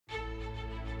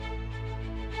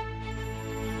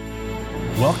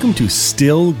Welcome to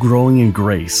Still Growing in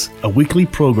Grace, a weekly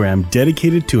program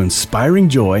dedicated to inspiring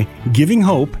joy, giving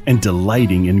hope, and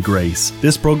delighting in grace.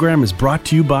 This program is brought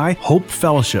to you by Hope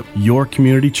Fellowship, your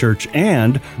community church,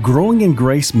 and Growing in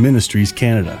Grace Ministries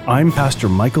Canada. I'm Pastor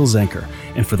Michael Zenker,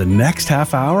 and for the next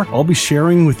half hour, I'll be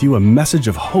sharing with you a message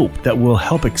of hope that will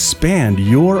help expand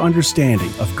your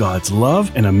understanding of God's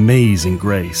love and amazing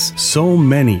grace. So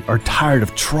many are tired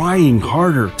of trying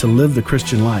harder to live the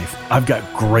Christian life. I've got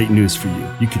great news for you.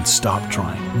 You can stop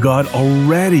trying. God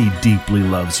already deeply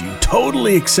loves you,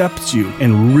 totally accepts you,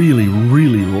 and really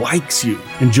likes you.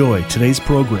 Enjoy today's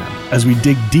program as we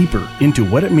dig deeper into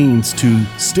what it means to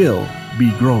still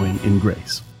be growing in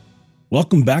grace.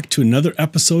 Welcome back to another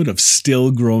episode of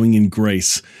Still Growing in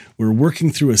Grace. We're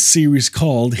working through a series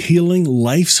called Healing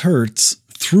Life's Hurts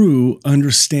Through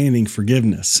Understanding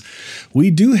Forgiveness. We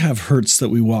do have hurts that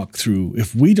we walk through.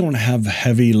 If we don't have a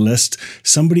heavy list,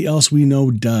 somebody else we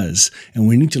know does. And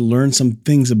we need to learn some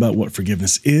things about what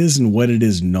forgiveness is and what it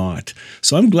is not.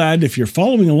 So I'm glad if you're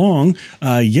following along,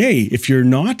 yay. If you're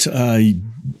not,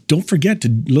 don't forget to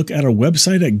look at our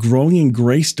website at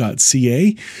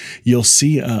growingingrace.ca. You'll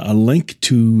see a link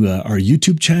to our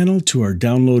YouTube channel, to our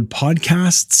download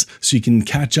podcasts, so you can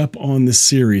catch up on this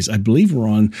series. I believe we're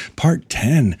on part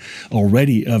 10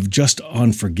 already of just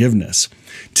on forgiveness.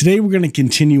 Today, we're going to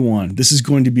continue on. This is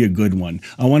going to be a good one.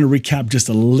 I want to recap just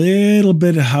a little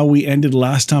bit of how we ended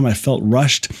last time. I felt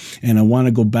rushed, and I want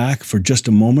to go back for just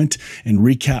a moment and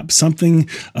recap something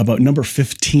about number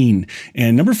 15.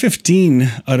 And number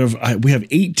 15, we have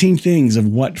 18 things of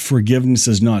what forgiveness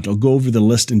is not. I'll go over the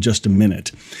list in just a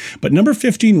minute. But number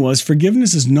 15 was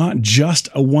forgiveness is not just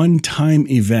a one-time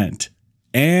event,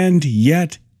 and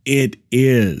yet it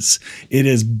is. It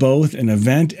is both an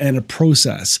event and a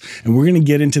process. And we're going to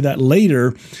get into that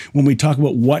later when we talk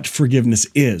about what forgiveness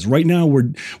is. Right now,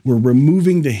 we're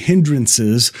removing the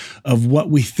hindrances of what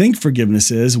we think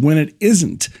forgiveness is when it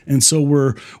isn't. And so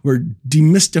we're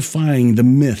demystifying the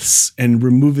myths and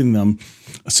removing them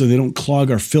so they don't clog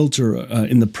our filter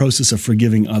in the process of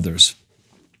forgiving others.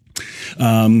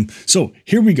 So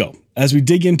here we go. As we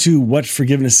dig into what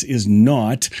forgiveness is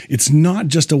not, it's not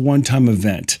just a one-time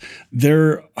event.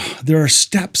 There are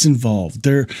steps involved.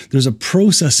 There's a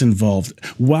process involved.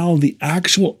 While the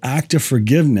actual act of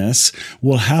forgiveness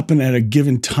will happen at a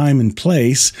given time and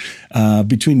place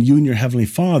between you and your Heavenly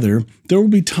Father, there will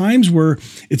be times where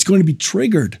it's going to be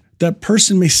triggered. That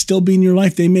person may still be in your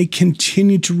life. They may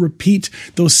continue to repeat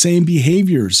those same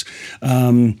behaviors.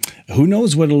 Who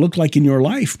knows what it'll look like in your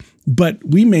life? But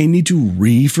we may need to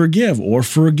re-forgive or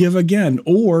forgive again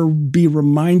or be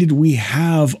reminded we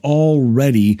have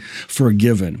already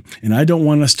forgiven. And I don't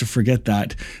want us to forget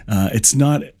that. It's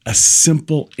not a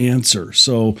simple answer.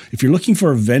 So if you're looking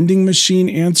for a vending machine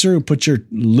answer, put your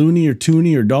loonie or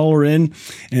toonie or dollar in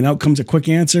and out comes a quick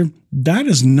answer. That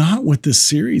is not what this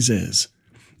series is.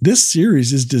 This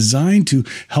series is designed to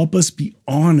help us be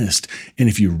honest. And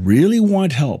if you really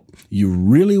want help, you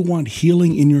really want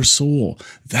healing in your soul,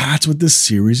 that's what this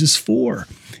series is for.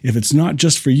 If it's not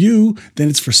just for you, then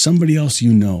it's for somebody else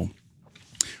you know.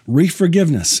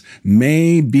 Re-forgiveness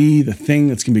may be the thing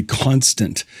that's going to be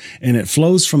constant, and it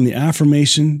flows from the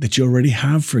affirmation that you already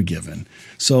have forgiven.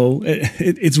 So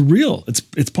it's real.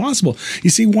 It's possible.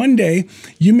 You see, one day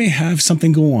you may have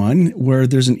something go on where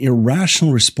there's an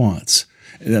irrational response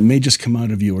that may just come out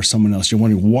of you or someone else. You're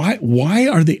wondering, why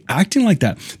are they acting like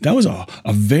that? That was a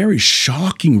very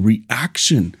shocking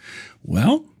reaction.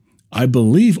 Well, I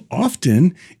believe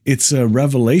often it's a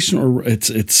revelation or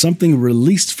it's something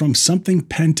released from something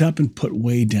pent up and put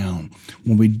way down.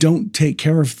 When we don't take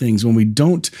care of things, when we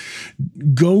don't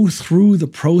go through the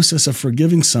process of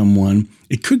forgiving someone,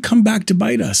 it could come back to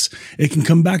bite us. It can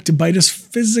come back to bite us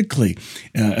physically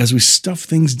as we stuff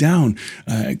things down,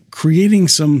 creating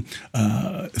some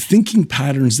thinking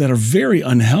patterns that are very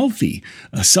unhealthy,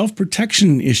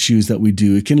 self-protection issues that we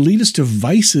do. It can lead us to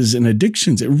vices and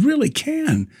addictions. It really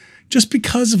can. Just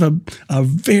because of a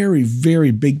very,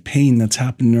 very big pain that's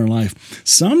happened in our life.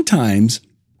 Sometimes,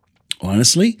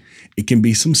 honestly, it can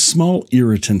be some small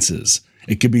irritances.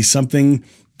 It could be something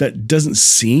that doesn't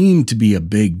seem to be a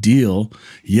big deal.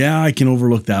 Yeah, I can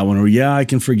overlook that one, or yeah, I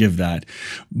can forgive that.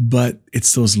 But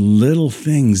it's those little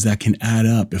things that can add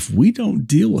up. If we don't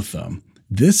deal with them,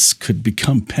 this could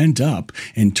become pent up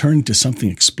and turn into something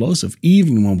explosive,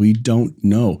 even when we don't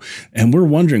know. And we're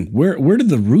wondering, where did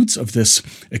the roots of this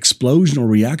explosion or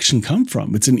reaction come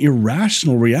from? It's an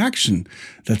irrational reaction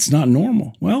that's not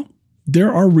normal. Well,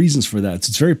 there are reasons for that.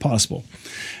 So it's very possible.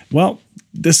 Well,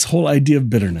 this whole idea of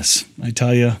bitterness, I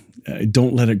tell you,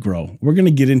 don't let it grow. We're going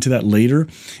to get into that later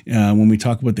when we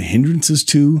talk about the hindrances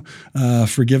to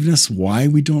forgiveness, why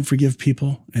we don't forgive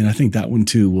people. And I think that one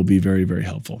too will be very, very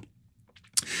helpful.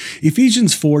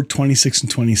 Ephesians 4:26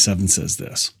 and 27 says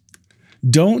this: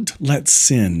 don't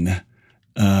sin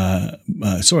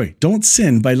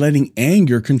by letting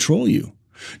anger control you.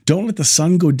 Don't let the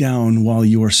sun go down while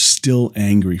you are still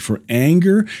angry, for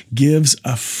anger gives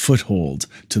a foothold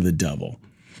to the devil.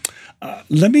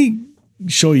 Let me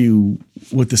show you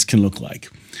what this can look like.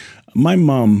 My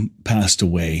mom passed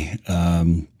away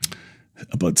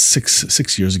about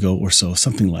six years ago or so,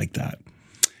 something like that.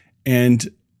 And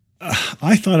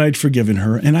I thought I'd forgiven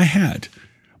her, and I had.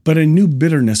 But a new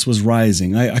bitterness was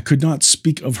rising. I could not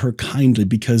speak of her kindly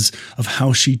because of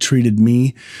how she treated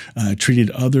me,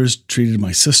 treated others, treated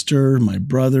my sister, my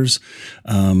brothers.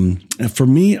 And for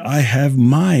me, I have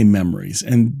my memories,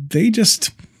 and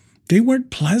they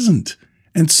weren't pleasant.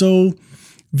 And so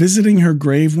visiting her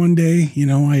grave one day,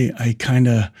 I kind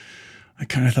of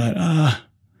thought,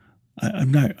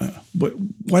 I'm not,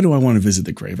 why do I want to visit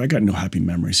the grave? I got no happy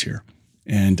memories here.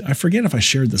 And I forget if I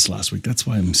shared this last week. That's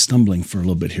why I'm stumbling for a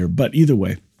little bit here. But either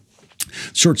way,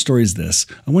 short story is this.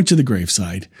 I went to the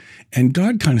graveside, and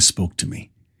God kind of spoke to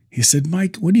me. He said,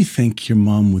 Mike, what do you think your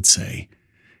mom would say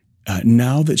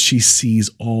now that she sees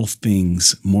all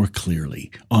things more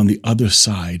clearly on the other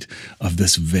side of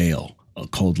this veil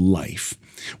called life?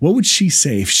 What would she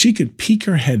say if she could peek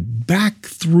her head back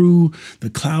through the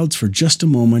clouds for just a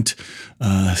moment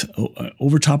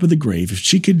over top of the grave? If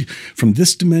she could, from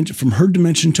her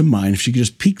dimension to mine, if she could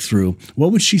just peek through,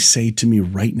 what would she say to me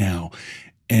right now?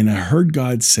 And I heard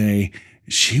God say,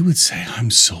 she would say, I'm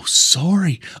so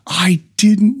sorry. I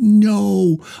didn't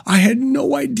know. I had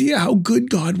no idea how good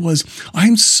God was.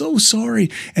 I'm so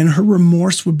sorry. And her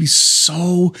remorse would be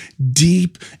so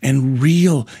deep and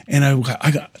real. And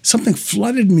I got something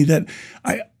flooded me that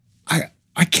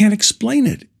I can't explain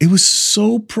it. It was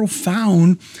so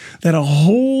profound that a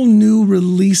whole new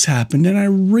release happened, and I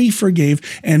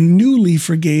re-forgave and newly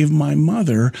forgave my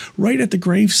mother right at the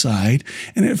graveside.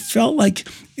 And it felt like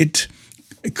it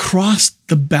crossed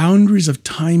the boundaries of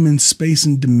time and space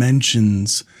and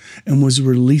dimensions and was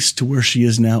released to where she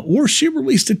is now, or she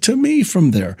released it to me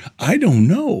from there. I don't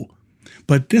know.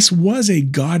 But this was a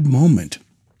God moment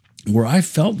where I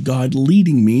felt God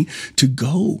leading me to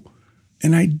go.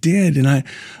 And I did. And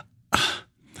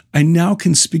I now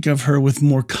can speak of her with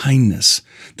more kindness.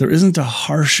 There isn't a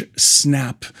harsh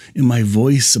snap in my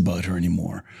voice about her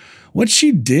anymore. What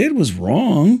she did was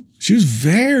wrong. She was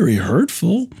very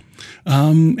hurtful.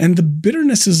 And the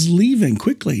bitterness is leaving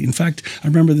quickly. In fact, I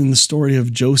remember in the story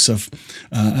of Joseph,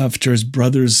 after his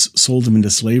brothers sold him into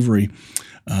slavery,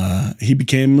 he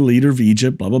became a leader of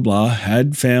Egypt, blah, blah, blah,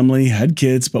 had family, had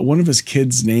kids, but one of his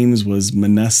kids' names was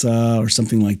Manasseh or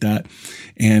something like that.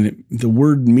 And the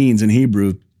word means in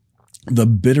Hebrew, the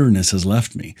bitterness has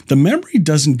left me. The memory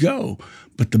doesn't go,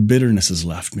 but the bitterness has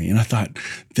left me. And I thought,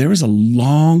 there is a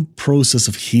long process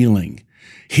of healing.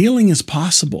 Healing is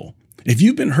possible. If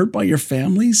you've been hurt by your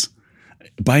families,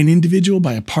 by an individual,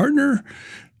 by a partner,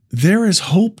 there is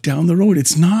hope down the road.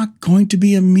 It's not going to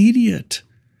be immediate.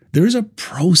 There's a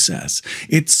process.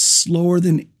 It's slower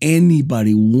than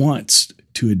anybody wants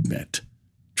to admit.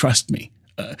 Trust me.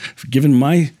 Given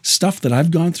my stuff that I've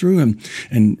gone through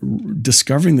and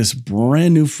discovering this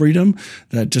brand new freedom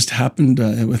that just happened,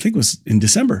 I think it was in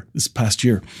December this past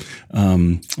year,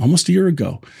 almost a year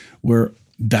ago, where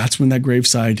that's when that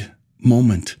graveside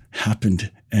moment happened,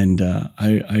 and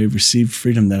I received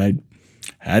freedom that I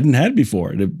hadn't had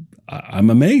before.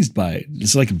 I'm amazed by it.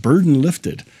 It's like a burden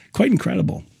lifted. Quite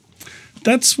incredible.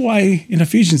 That's why in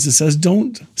Ephesians it says,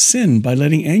 don't sin by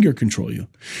letting anger control you.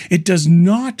 It does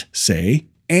not say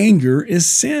anger is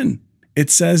sin. It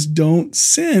says don't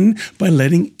sin by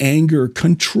letting anger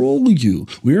control you.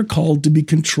 We are called to be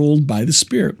controlled by the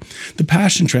Spirit. The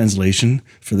Passion Translation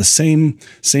for the same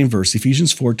verse,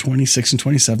 Ephesians 4:26 and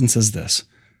 27 says this: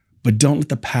 but don't let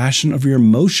the passion of your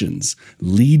emotions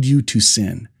lead you to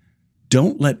sin.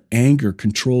 Don't let anger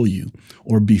control you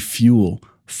or be fuel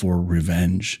for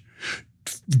revenge.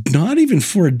 Not even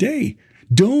for a day.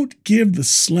 Don't give the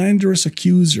slanderous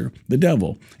accuser, the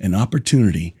devil, an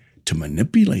opportunity to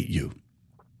manipulate you.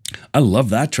 I love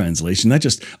that translation. That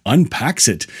just unpacks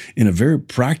it in a very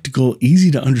practical,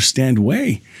 easy to understand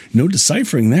way. No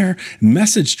deciphering there.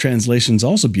 Message translation is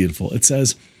also beautiful. It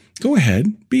says, go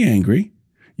ahead, be angry.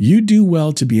 You do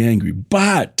well to be angry,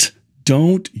 but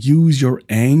don't use your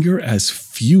anger as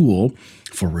fuel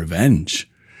for revenge.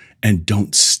 And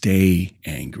don't stay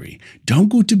angry. Don't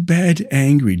go to bed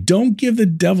angry. Don't give the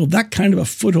devil that kind of a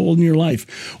foothold in your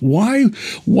life. Why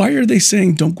are they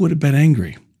saying don't go to bed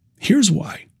angry? Here's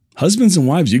why. Husbands and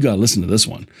wives, you got to listen to this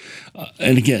one.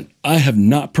 And again, I have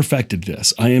not perfected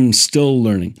this. I am still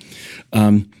learning.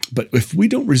 But if we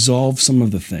don't resolve some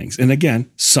of the things, and again,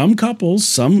 some couples,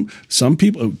 some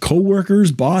people,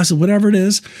 co-workers, boss, whatever it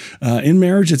is, in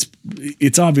marriage,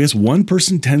 it's obvious. One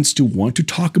person tends to want to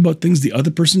talk about things. The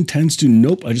other person tends to,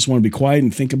 nope, I just want to be quiet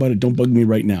and think about it. Don't bug me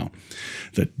right now.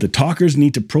 The talkers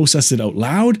need to process it out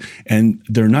loud, and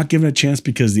they're not given a chance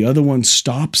because the other one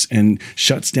stops and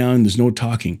shuts down. There's no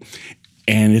talking.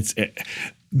 And it's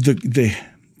the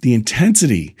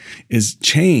intensity is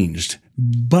changed,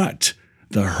 but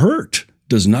the hurt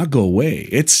does not go away.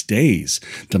 It stays.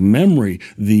 The memory,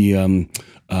 the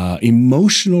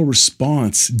emotional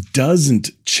response doesn't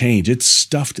change. It's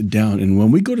stuffed down. And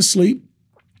when we go to sleep,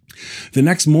 the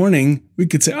next morning, we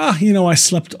could say, I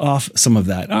slept off some of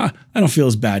that. I don't feel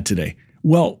as bad today.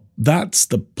 Well, that's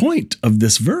the point of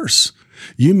this verse.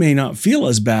 You may not feel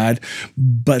as bad,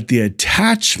 but the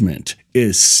attachment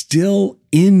is still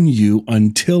in you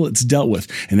until it's dealt with.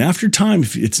 And after time,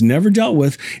 if it's never dealt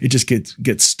with, it just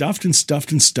gets stuffed and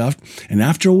stuffed and stuffed. And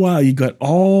after a while, you got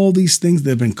all these things that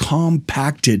have been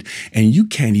compacted, and you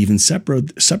can't even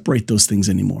separate those things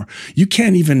anymore. You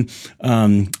can't even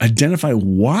identify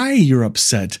why you're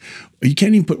upset. You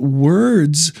can't even put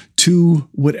words to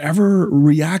whatever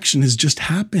reaction has just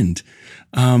happened.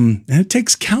 And it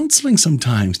takes counseling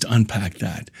sometimes to unpack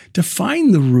that, to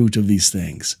find the root of these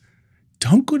things.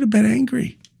 Don't go to bed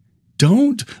angry.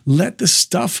 Don't let the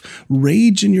stuff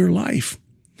rage in your life.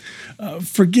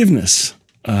 Forgiveness.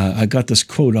 I got this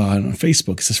quote on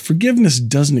Facebook. It says, forgiveness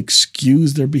doesn't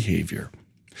excuse their behavior.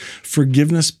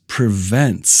 Forgiveness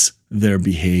prevents their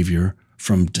behavior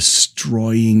from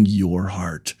destroying your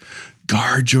heart.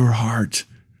 Guard your heart.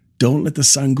 Don't let the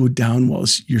sun go down while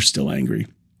you're still angry.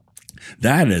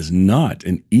 That is not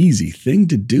an easy thing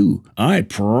to do. I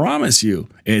promise you,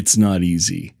 it's not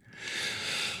easy.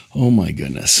 Oh my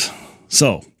goodness.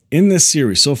 So in this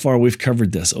series, so far we've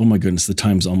covered this. Oh my goodness, the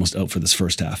time's almost out for this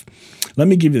first half. Let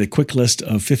me give you the quick list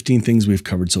of 15 things we've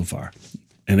covered so far.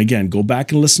 And again, go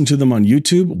back and listen to them on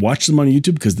YouTube. Watch them on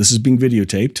YouTube because this is being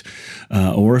videotaped.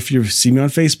 Or if you see me on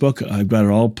Facebook, I've got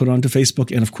it all put onto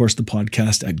Facebook and, of course, the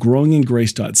podcast at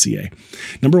growingingrace.ca.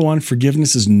 Number one,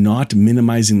 forgiveness is not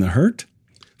minimizing the hurt.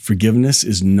 Forgiveness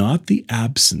is not the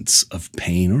absence of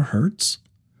pain or hurts.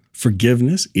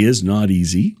 Forgiveness is not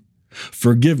easy.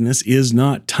 Forgiveness is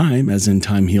not time, as in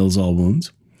time heals all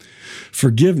wounds.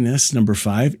 Forgiveness, number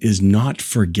 5, is not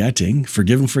forgetting.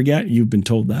 Forgive and forget. You've been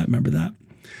told that. Remember that?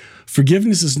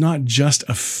 Forgiveness is not just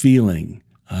a feeling.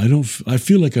 I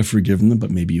feel like I've forgiven them,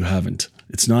 but maybe you haven't.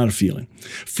 It's not a feeling.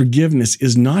 Forgiveness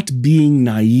is not being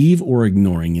naive or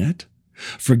ignoring it.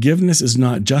 Forgiveness is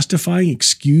not justifying,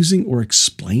 excusing, or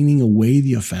explaining away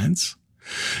the offense.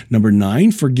 Number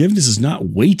 9, forgiveness is not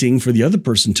waiting for the other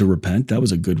person to repent. That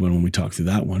was a good one when we talked through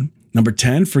that one. Number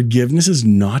 10, forgiveness is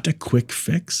not a quick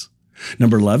fix.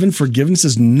 Number 11, forgiveness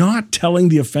is not telling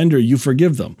the offender you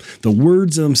forgive them. The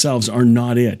words themselves are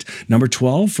not it. Number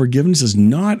 12, forgiveness is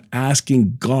not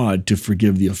asking God to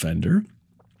forgive the offender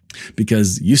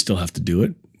because you still have to do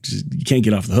it. You can't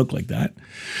get off the hook like that.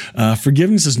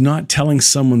 Forgiveness is not telling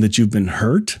someone that you've been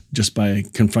hurt just by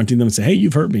confronting them and say, hey,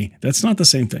 you've hurt me. That's not the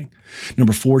same thing.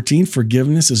 Number 14,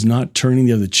 forgiveness is not turning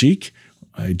the other cheek.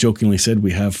 I jokingly said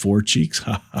we have 4 cheeks.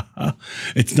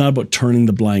 It's not about turning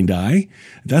the blind eye.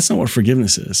 That's not what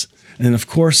forgiveness is. And of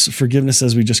course, forgiveness,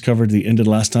 as we just covered the end of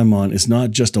the last time on, is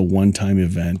not just a one-time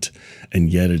event,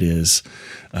 and yet it is.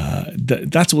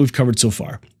 That's what we've covered so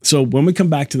far. So when we come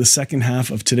back to the second half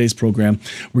of today's program,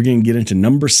 we're going to get into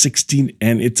number 16,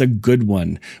 and it's a good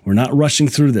one. We're not rushing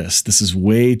through this. This is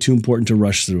way too important to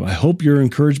rush through. I hope you're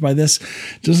encouraged by this.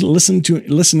 Just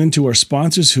listen into our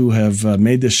sponsors who have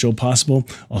made this show possible.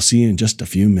 I'll see you in just a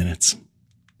few minutes.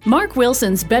 Mark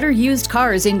Wilson's Better Used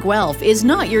Cars in Guelph is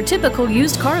not your typical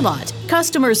used car lot.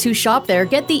 Customers who shop there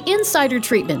get the insider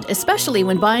treatment, especially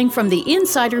when buying from the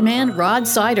Insider Man, Rod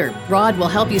Sider. Rod will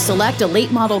help you select a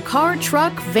late model car,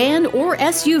 truck, van, or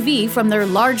SUV from their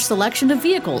large selection of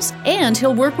vehicles, and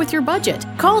he'll work with your budget.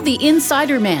 Call the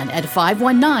Insider Man at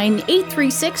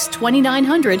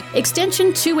 519-836-2900,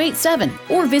 extension 287,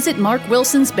 or visit Mark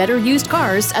Wilson's Better Used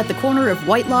Cars at the corner of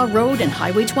Whitelaw Road and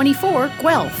Highway 24,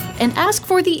 Guelph, and ask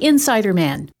for the Insider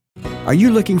Man. Are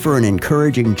you looking for an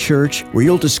encouraging church where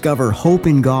you'll discover hope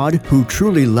in God who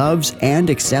truly loves and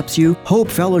accepts you? Hope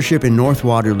Fellowship in North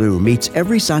Waterloo meets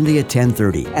every Sunday at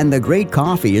 10:30, and the great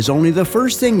coffee is only the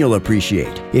first thing you'll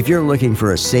appreciate. If you're looking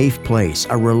for a safe place,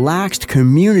 a relaxed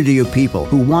community of people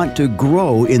who want to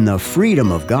grow in the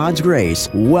freedom of God's grace,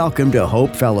 welcome to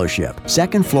Hope Fellowship,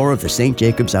 second floor of the St.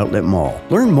 Jacobs Outlet Mall.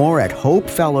 Learn more at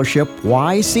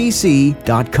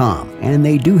hopefellowshipycc.com, and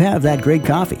they do have that great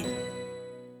coffee.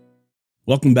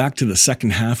 Welcome back to the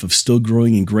second half of Still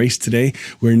Growing in Grace today.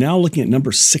 We're now looking at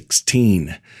number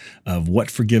 16 of what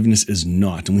forgiveness is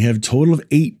not. And we have a total of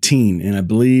 18. And I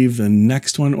believe the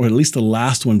next one, or at least the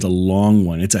last one's a long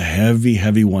one. It's a heavy,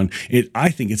 heavy one. I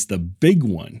think it's the big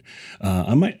one.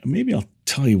 Maybe I'll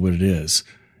tell you what it is.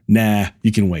 Nah,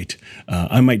 you can wait.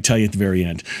 I might tell you at the very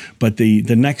end. But the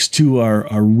next two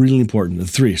are really important. The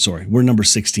three, sorry, we're number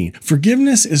 16.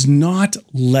 Forgiveness is not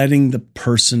letting the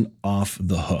person off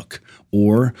the hook.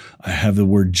 Or I have the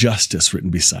word justice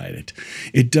written beside it.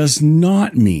 It does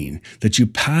not mean that you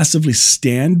passively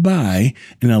stand by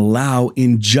and allow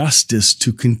injustice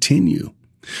to continue.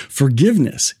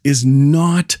 Forgiveness is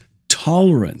not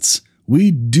tolerance.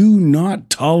 We do not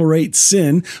tolerate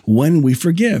sin when we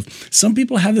forgive. Some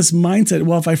people have this mindset,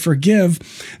 well, if I forgive,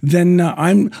 then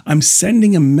I'm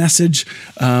sending a message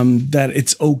that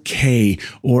it's okay,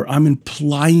 or I'm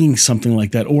implying something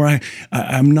like that, or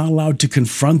I'm not allowed to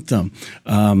confront them,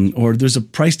 or there's a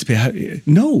price to pay.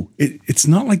 No, it's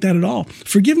not like that at all.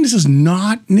 Forgiveness is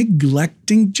not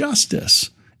neglecting justice.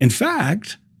 In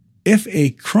fact, if a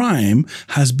crime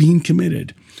has been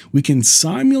committed, we can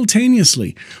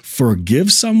simultaneously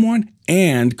forgive someone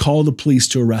and call the police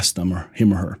to arrest them or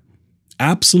him or her.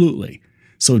 Absolutely.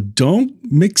 So don't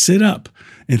mix it up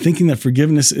and thinking that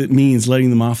forgiveness, it means letting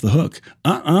them off the hook.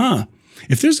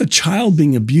 If there's a child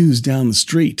being abused down the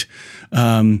street,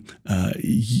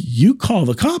 you call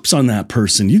the cops on that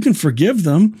person. You can forgive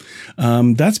them.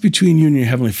 That's between you and your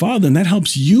Heavenly Father, and that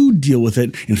helps you deal with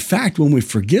it. In fact, when we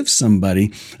forgive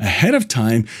somebody ahead of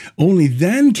time, only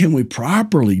then can we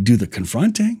properly do the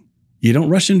confronting. You don't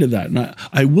rush into that. And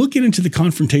I will get into the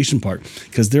confrontation part,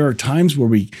 because there are times where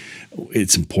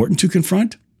it's important to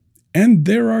confront. And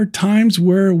there are times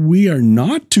where we are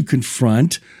not to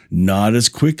confront, not as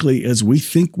quickly as we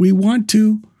think we want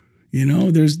to. You know,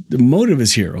 the motive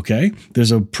is here, okay?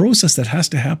 There's a process that has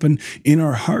to happen in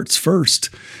our hearts first.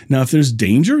 Now, if there's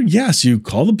danger, yes, you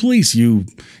call the police. You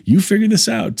figure this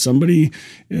out. Somebody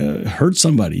hurt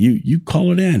somebody. You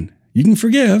call it in. You can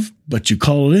forgive, but you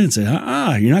call it in and say,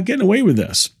 you're not getting away with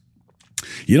this.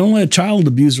 You don't let a child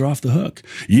abuser off the hook.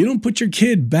 You don't put your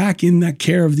kid back in that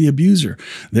care of the abuser.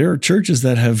 There are churches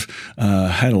that have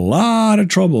had a lot of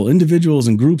trouble, individuals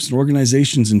and groups and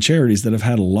organizations and charities that have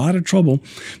had a lot of trouble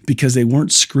because they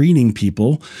weren't screening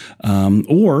people,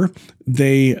 or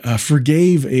they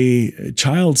forgave a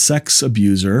child sex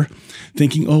abuser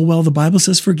thinking, oh, well, the Bible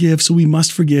says forgive, so we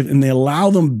must forgive. And they allow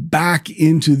them back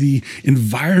into the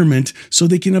environment so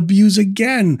they can abuse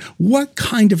again. What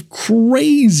kind of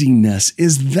craziness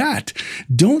is that?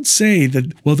 Don't say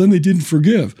that, well, then they didn't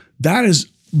forgive. That is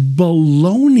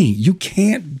baloney. You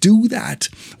can't do that.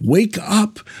 Wake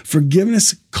up.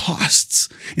 Forgiveness costs,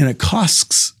 and it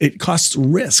costs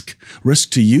risk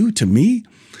to you, to me.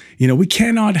 You know, we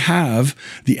cannot have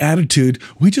the attitude,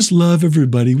 we just love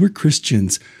everybody, we're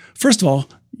Christians. First of all,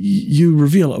 you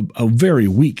reveal a very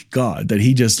weak God, that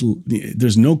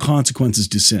there's no consequences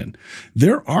to sin.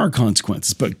 There are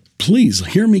consequences, but please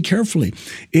hear me carefully.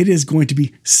 It is going to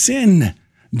be sin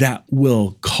that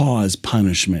will cause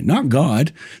punishment, not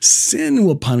God. Sin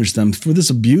will punish them. For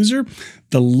this abuser,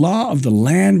 the law of the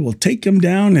land will take them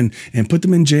down and put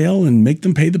them in jail and make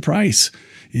them pay the price.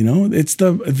 You know, it's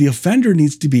the offender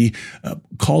needs to be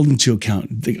called into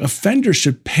account. The offender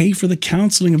should pay for the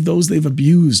counseling of those they've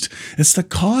abused. It's the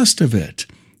cost of it.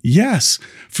 Yes,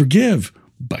 forgive,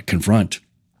 but confront.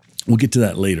 We'll get to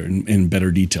that later in better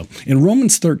detail. In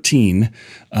Romans 13,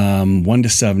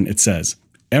 1-7, it says,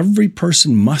 every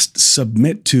person must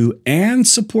submit to and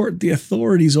support the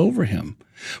authorities over him.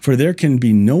 For there can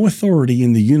be no authority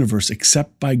in the universe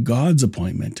except by God's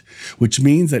appointment, which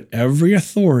means that every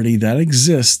authority that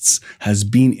exists has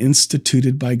been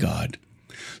instituted by God.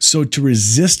 So to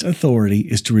resist authority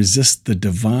is to resist the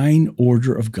divine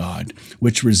order of God,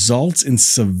 which results in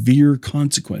severe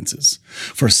consequences.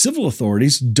 For civil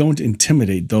authorities don't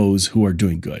intimidate those who are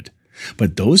doing good,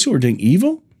 but those who are doing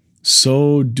evil,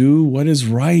 so do what is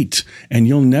right, and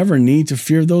you'll never need to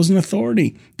fear those in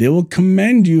authority. They will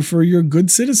commend you for your good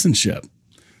citizenship.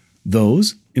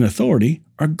 Those in authority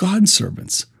are God's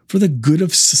servants for the good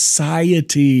of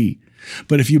society.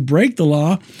 But if you break the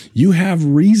law, you have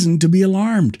reason to be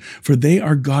alarmed, for they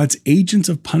are God's agents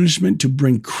of punishment to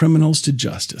bring criminals to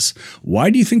justice. Why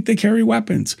do you think they carry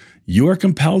weapons? You are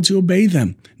compelled to obey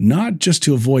them, not just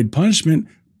to avoid punishment,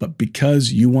 but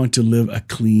because you want to live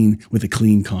with a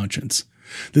clean conscience.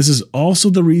 This is also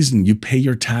the reason you pay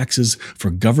your taxes, for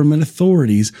government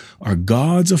authorities are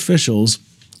God's officials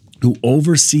who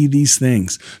oversee these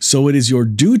things. So it is your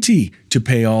duty to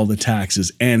pay all the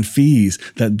taxes and fees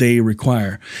that they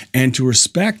require, and to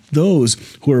respect those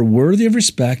who are worthy of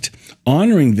respect,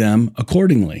 honoring them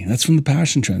accordingly. That's from the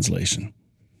Passion Translation.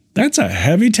 That's a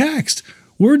heavy text.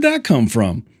 Where'd that come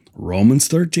from? Romans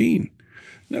 13.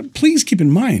 Now, please keep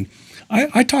in mind,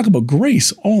 I talk about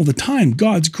grace all the time.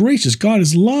 God's gracious. God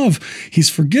is love. He's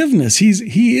forgiveness.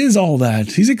 He is all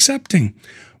that. He's accepting.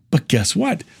 But guess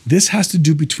what? This has to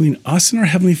do between us and our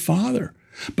Heavenly Father.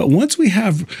 But once we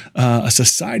have a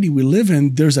society we live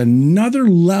in, there's another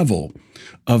level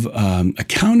of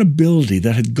accountability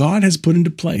that God has put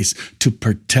into place to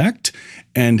protect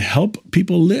and help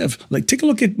people live. Like, take a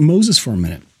look at Moses for a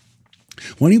minute.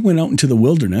 When he went out into the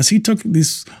wilderness, he took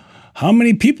these... How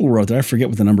many people were out there? I forget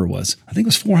what the number was. I think it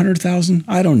was 400,000.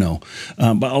 I don't know.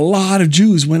 But a lot of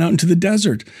Jews went out into the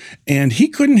desert, and he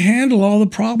couldn't handle all the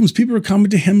problems. People were coming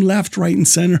to him left, right, and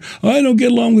center. I don't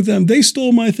get along with them. They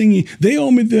stole my thingy. They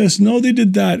owe me this. No, they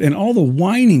did that. And all the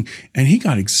whining. And he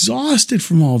got exhausted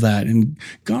from all that. And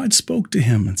God spoke to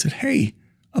him and said, hey,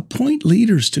 appoint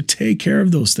leaders to take care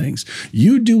of those things.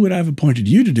 You do what I've appointed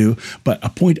you to do, but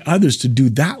appoint others to do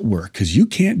that work, because you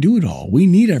can't do it all. We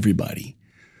need everybody.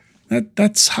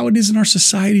 That's how it is in our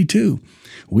society too.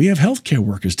 We have healthcare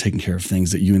workers taking care of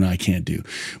things that you and I can't do.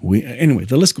 Anyway,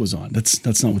 the list goes on.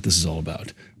 That's not what this is all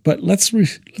about. But let's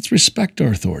respect our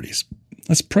authorities.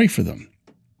 Let's pray for them.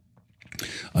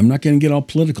 I'm not going to get all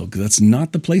political, because that's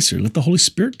not the place here. Let the Holy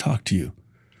Spirit talk to you.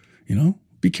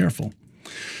 Be careful.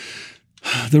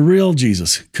 The real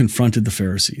Jesus confronted the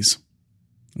Pharisees.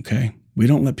 Okay? We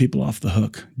don't let people off the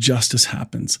hook. Justice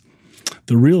happens.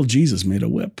 The real Jesus made a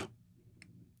whip.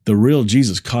 The real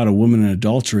Jesus caught a woman in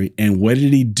adultery, and what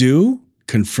did he do?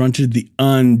 Confronted the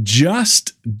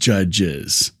unjust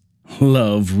judges.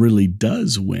 Love really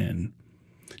does win.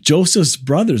 Joseph's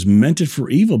brothers meant it for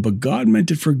evil, but God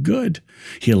meant it for good.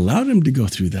 He allowed him to go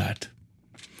through that.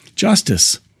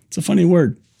 Justice. It's a funny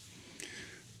word.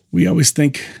 We always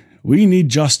think we need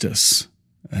justice.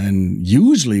 And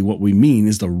usually what we mean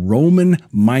is the Roman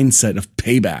mindset of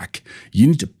payback. You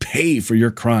need to pay for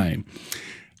your crime.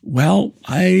 Well,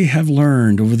 I have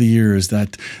learned over the years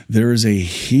that there is a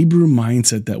Hebrew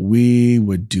mindset that we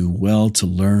would do well to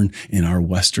learn in our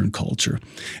Western culture.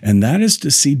 And that is to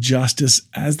see justice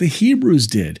as the Hebrews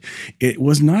did. It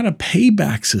was not a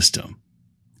payback system.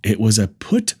 It was a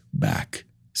put-back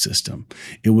system.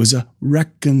 It was a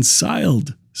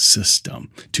reconciled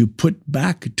system, to put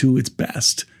back to its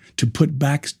best, to put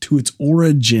back to its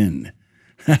origin.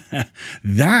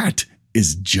 That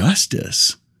is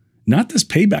justice. Not this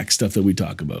payback stuff that we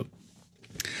talk about.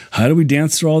 How do we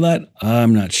dance through all that?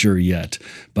 I'm not sure yet,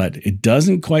 but it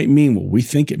doesn't quite mean what we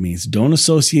think it means. Don't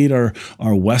associate our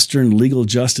Western legal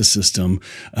justice system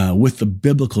with the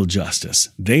biblical justice.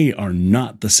 They are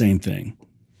not the same thing.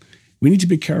 We need to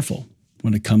be careful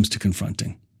when it comes to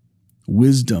confronting.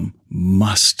 Wisdom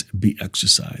must be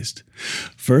exercised.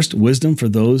 First, wisdom for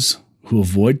those who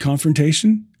avoid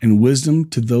confrontation, and wisdom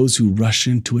to those who rush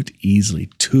into it easily.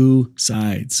 Two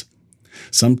sides.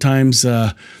 Sometimes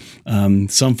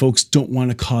some folks don't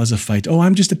want to cause a fight. Oh,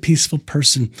 I'm just a peaceful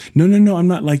person. No, I'm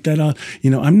not like that.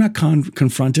 I'm not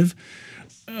confrontive.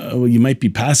 Well, you might be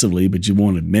passively, but you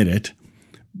won't admit it.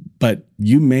 But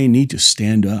you may need to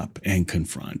stand up and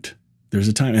confront. There's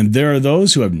a time. And there are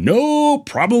those who have no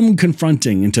problem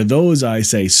confronting. And to those I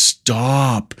say,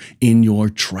 stop in your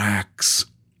tracks.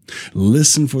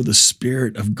 Listen for the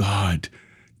Spirit of God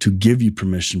to give you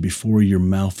permission before your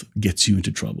mouth gets you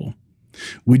into trouble.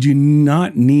 We do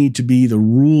not need to be the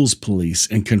rules police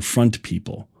and confront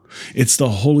people. It's the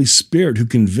Holy Spirit who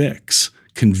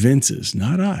convinces,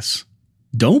 not us.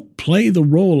 Don't play the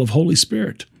role of Holy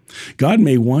Spirit. God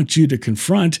may want you to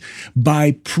confront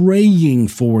by praying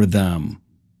for them.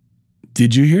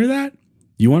 Did you hear that?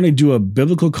 You want to do a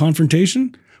biblical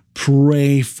confrontation?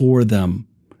 Pray for them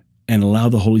and allow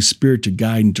the Holy Spirit to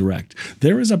guide and direct.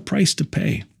 There is a price to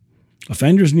pay.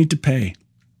 Offenders need to pay.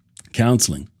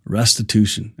 Counseling,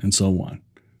 restitution, and so on.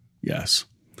 Yes.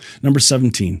 Number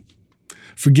 17,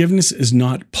 forgiveness is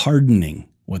not pardoning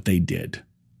what they did.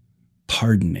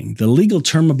 pardoning, the legal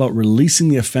term about releasing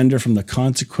the offender from the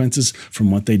consequences from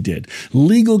what they did.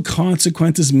 Legal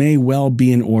consequences may well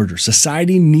be in order.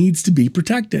 Society needs to be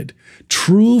protected.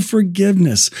 True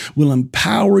forgiveness will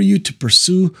empower you to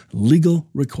pursue legal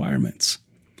requirements.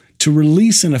 To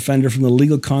release an offender from the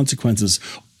legal consequences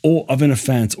of an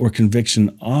offense or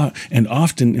conviction, and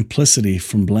often implicity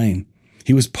from blame.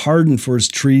 He was pardoned for his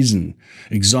treason,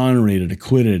 exonerated,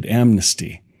 acquitted,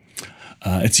 amnesty.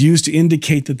 It's used to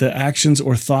indicate that the actions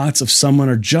or thoughts of someone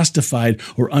are justified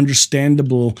or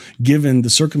understandable given the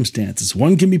circumstances.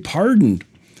 One can be pardoned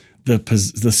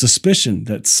the suspicion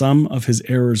that some of his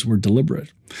errors were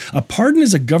deliberate. A pardon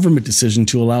is a government decision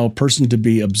to allow a person to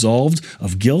be absolved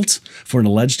of guilt for an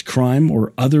alleged crime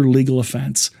or other legal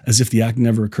offense, as if the act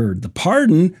never occurred. The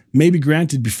pardon may be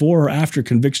granted before or after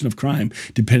conviction of crime,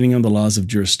 depending on the laws of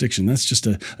jurisdiction. That's just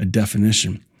a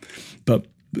definition. But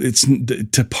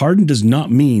to pardon does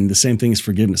not mean the same thing as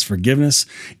forgiveness. Forgiveness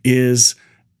is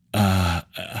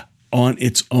on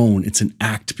its own. It's an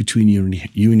act between you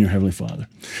and your Heavenly Father.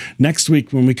 Next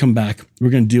week, when we come back, we're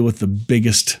going to deal with the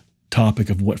biggest topic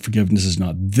of what forgiveness is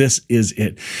not. This is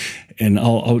it. And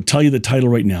I'll tell you the title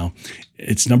right now.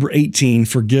 It's number 18.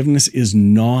 Forgiveness is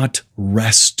not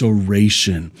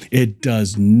restoration. It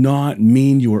does not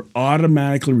mean you are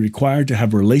automatically required to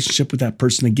have a relationship with that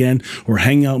person again or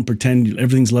hang out and pretend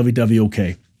everything's lovey-dovey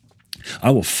okay.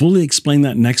 I will fully explain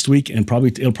that next week, and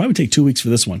it'll probably take 2 weeks for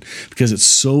this one because it's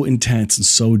so intense and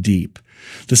so deep.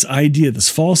 This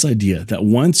false idea that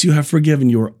once you have forgiven,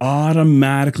 you are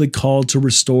automatically called to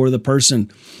restore the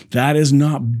person. That is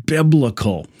not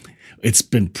biblical. It's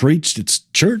been preached, it's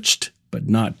churched, but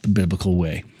not the biblical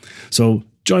way. So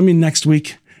join me next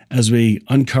week as we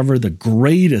uncover the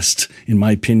greatest, in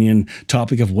my opinion,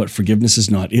 topic of what forgiveness is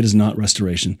not. It is not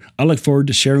restoration. I look forward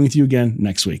to sharing with you again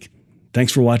next week.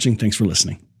 Thanks for watching. Thanks for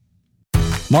listening.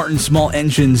 Martin Small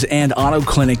Engines and Auto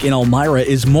Clinic in Elmira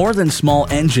is more than small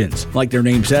engines. Like their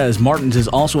name says, Martin's is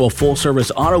also a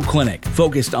full-service auto clinic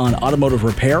focused on automotive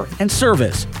repair and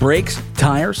service, brakes,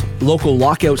 tires, local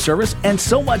lockout service, and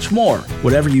so much more.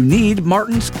 Whatever you need,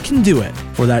 Martin's can do it.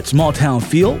 For that small-town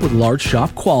feel with large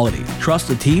shop quality. Trust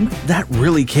a team that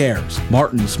really cares.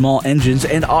 Martin Small Engines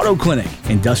and Auto Clinic,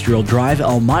 Industrial Drive,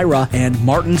 Elmira, and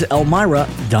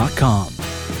martinselmira.com.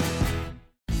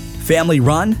 Family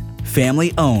run,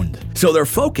 family owned. So their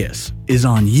focus is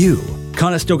on you.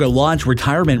 Conestoga Lodge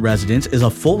Retirement Residence is a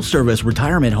full-service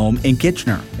retirement home in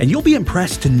Kitchener, and you'll be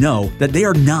impressed to know that they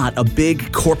are not a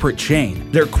big corporate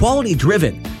chain. They're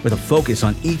quality-driven with a focus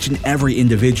on each and every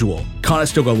individual.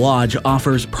 Conestoga Lodge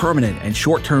offers permanent and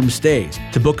short-term stays.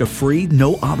 To book a free,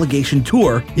 no-obligation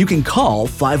tour, you can call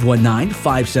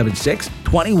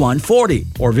 519-576-2140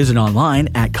 or visit online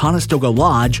at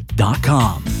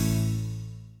conestogalodge.com.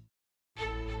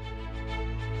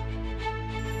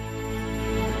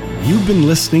 You've been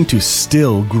listening to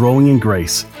Still Growing in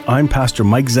Grace. I'm Pastor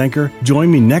Mike Zenker. Join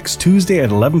me next Tuesday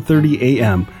at 11:30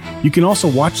 a.m. You can also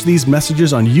watch these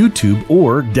messages on YouTube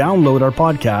or download our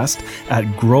podcast at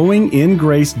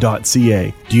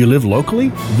growingingrace.ca. Do you live locally?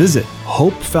 Visit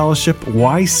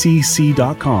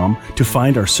hopefellowshipycc.com to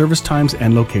find our service times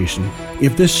and location.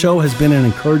 If this show has been an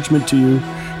encouragement to you,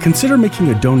 consider making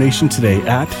a donation today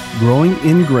at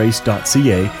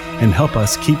growingingrace.ca and help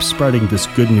us keep spreading this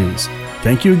good news.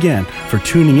 Thank you again for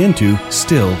tuning into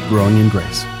Still Growing in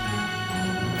Grace.